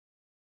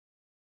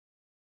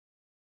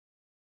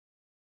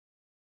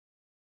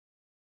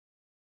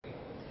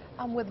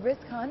I'm with Riz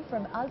Khan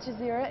from Al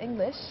Jazeera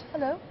English.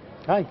 Hello.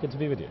 Hi, good to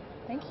be with you.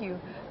 Thank you.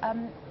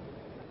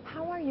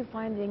 How are you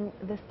finding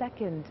the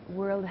second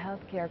World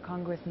Healthcare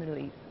Congress Middle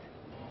East?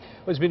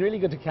 Well, it's been really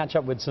good to catch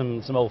up with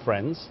some old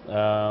friends,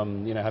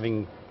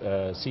 having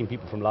seen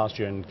people from last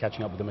year and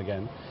catching up with them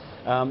again.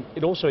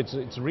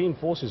 It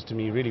reinforces to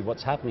me really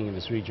what's happening in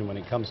this region when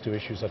it comes to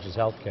issues such as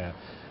healthcare.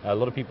 A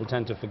lot of people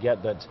tend to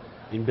forget that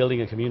in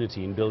building a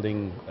community, in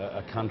building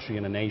a country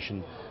and a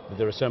nation, that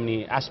there are so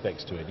many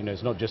aspects to it.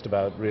 It's not just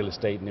about real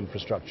estate and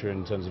infrastructure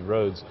in terms of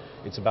roads,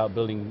 it's about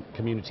building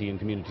community and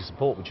community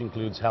support, which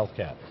includes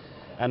healthcare.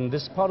 And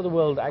this part of the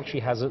world actually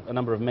has a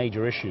number of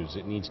major issues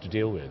it needs to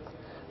deal with,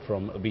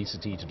 from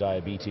obesity to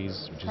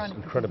diabetes, which is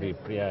incredibly,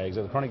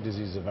 the chronic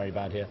diseases are very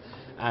bad here.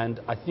 And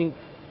I think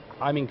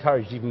I'm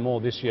encouraged even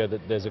more this year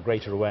that there's a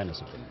greater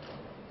awareness of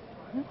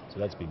them. So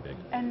that's been big.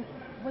 And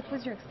what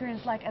was your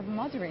experience like as a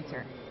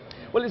moderator?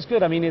 Well, it's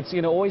good. I mean, it's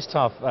always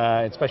tough,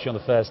 especially on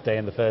the first day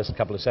and the first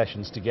couple of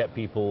sessions, to get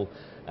people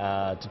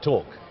to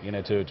talk,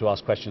 to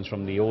ask questions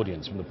from the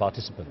audience, from the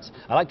participants.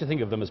 I like to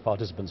think of them as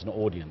participants, not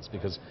audience,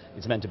 because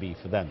it's meant to be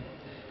for them.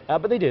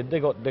 But they did. They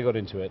got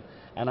into it,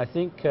 and I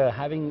think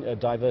having a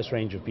diverse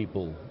range of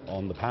people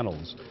on the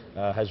panels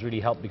has really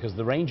helped, because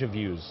the range of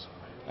views.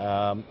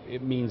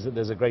 It means that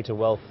there's a greater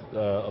wealth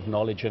of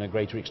knowledge and a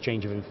greater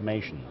exchange of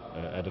information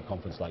at a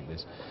conference like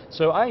this.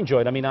 So I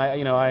enjoyed. I mean,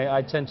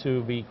 I tend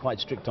to be quite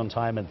strict on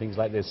time and things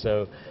like this,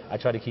 so I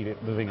try to keep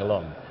it moving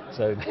along.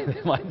 So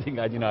they might think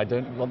I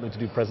don't want them to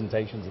do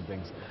presentations and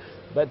things,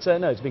 but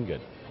no, it's been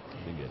good.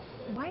 It's been good.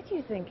 Why do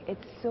you think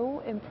it's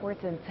so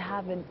important to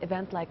have an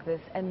event like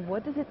this, and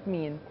what does it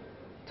mean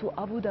to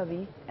Abu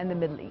Dhabi and the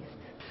Middle East?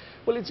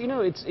 Well,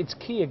 it's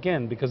key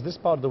again, because this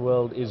part of the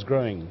world is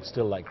growing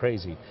still like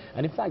crazy,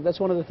 and in fact that's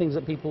one of the things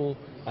that people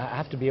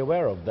have to be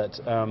aware of, that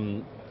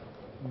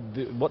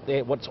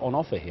what's on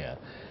offer here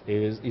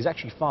is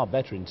actually far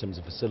better in terms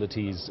of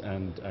facilities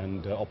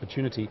and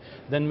opportunity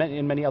than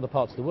in many other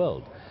parts of the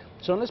world.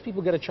 So unless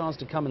people get a chance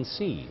to come and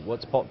see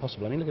what's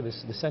possible, I mean, look at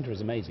this. The centre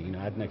is amazing.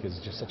 Adnec is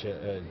just such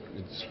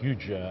it's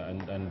huge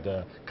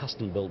and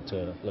custom-built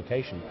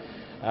location.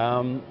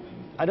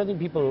 I don't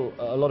think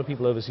a lot of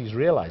people overseas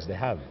realize they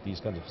have these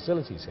kinds of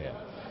facilities here.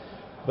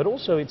 But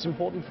also it's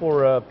important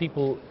for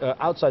people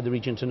outside the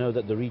region to know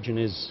that the region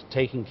is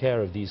taking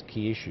care of these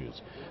key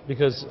issues,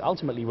 because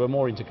ultimately we're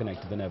more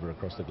interconnected than ever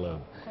across the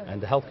globe,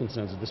 and the health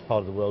concerns of this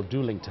part of the world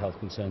do link to health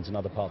concerns in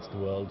other parts of the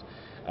world.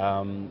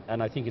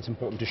 And I think it's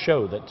important to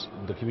show that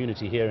the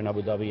community here in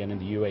Abu Dhabi and in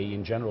the UAE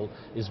in general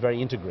is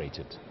very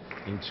integrated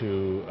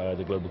into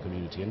the global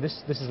community, and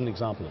this is an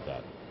example of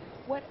that.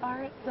 What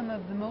are some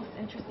of the most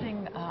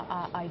interesting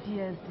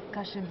ideas,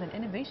 discussions and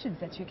innovations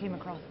that you came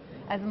across?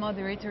 As a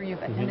moderator,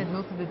 you've attended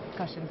most of the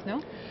discussions,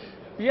 no?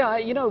 Yeah,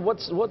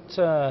 what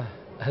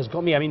has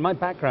got me, I mean, my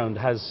background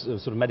has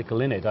sort of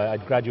medical in it. I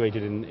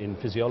graduated in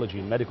physiology,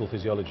 in medical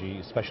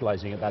physiology,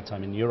 specializing at that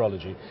time in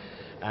neurology.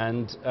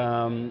 And,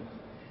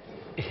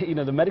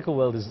 the medical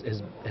world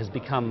has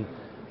become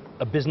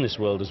a business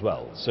world as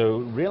well. So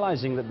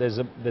realizing that there's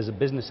a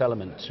business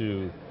element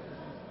to,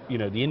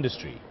 the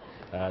industry,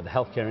 the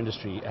healthcare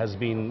industry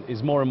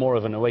is more and more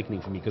of an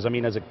awakening for me, because I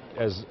mean, as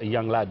a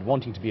young lad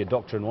wanting to be a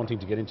doctor and wanting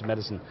to get into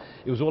medicine,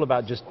 it was all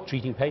about just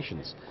treating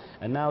patients.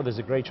 And now there's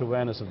a greater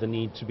awareness of the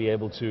need to be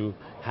able to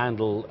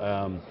handle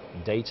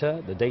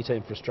data, the data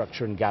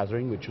infrastructure and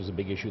gathering, which was a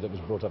big issue that was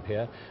brought up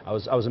here. I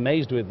was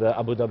amazed with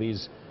Abu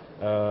Dhabi's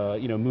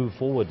move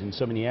forward in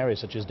so many areas,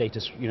 such as data,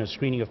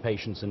 screening of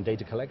patients and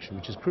data collection,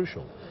 which is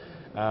crucial.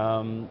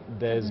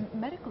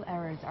 Medical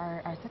errors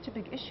are such a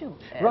big issue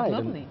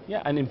globally.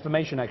 And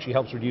information actually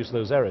helps reduce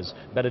those errors.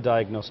 Better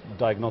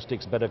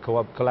diagnostics, better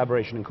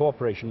collaboration and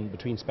cooperation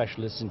between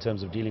specialists in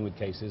terms of dealing with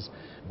cases,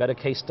 better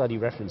case study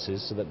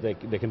references so that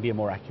there can be a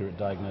more accurate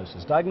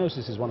diagnosis.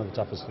 Diagnosis is one of the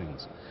toughest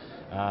things.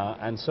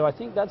 And so I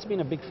think that's been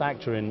a big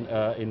factor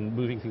in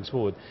moving things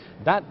forward.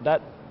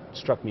 That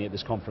struck me at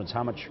this conference,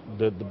 how much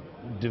the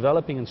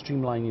developing and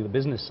streamlining the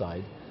business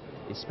side,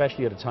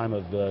 especially at a time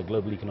of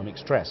global economic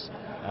stress,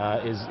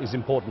 is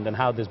important, and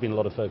how there's been a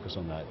lot of focus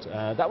on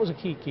that. That was a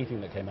key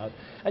thing that came out.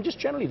 And just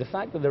generally the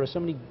fact that there are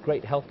so many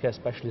great healthcare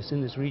specialists in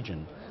this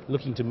region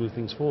looking to move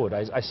things forward.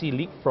 I see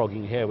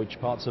leapfrogging here, which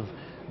parts of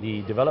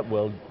the developed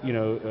world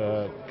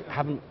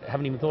haven't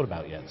even thought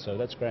about yet, so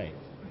that's great.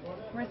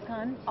 Riz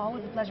Khan,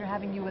 always a pleasure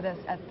having you with us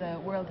at the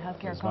World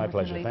Healthcare Congress. It's my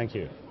pleasure. Thank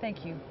you.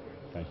 Thank you.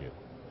 Thank you.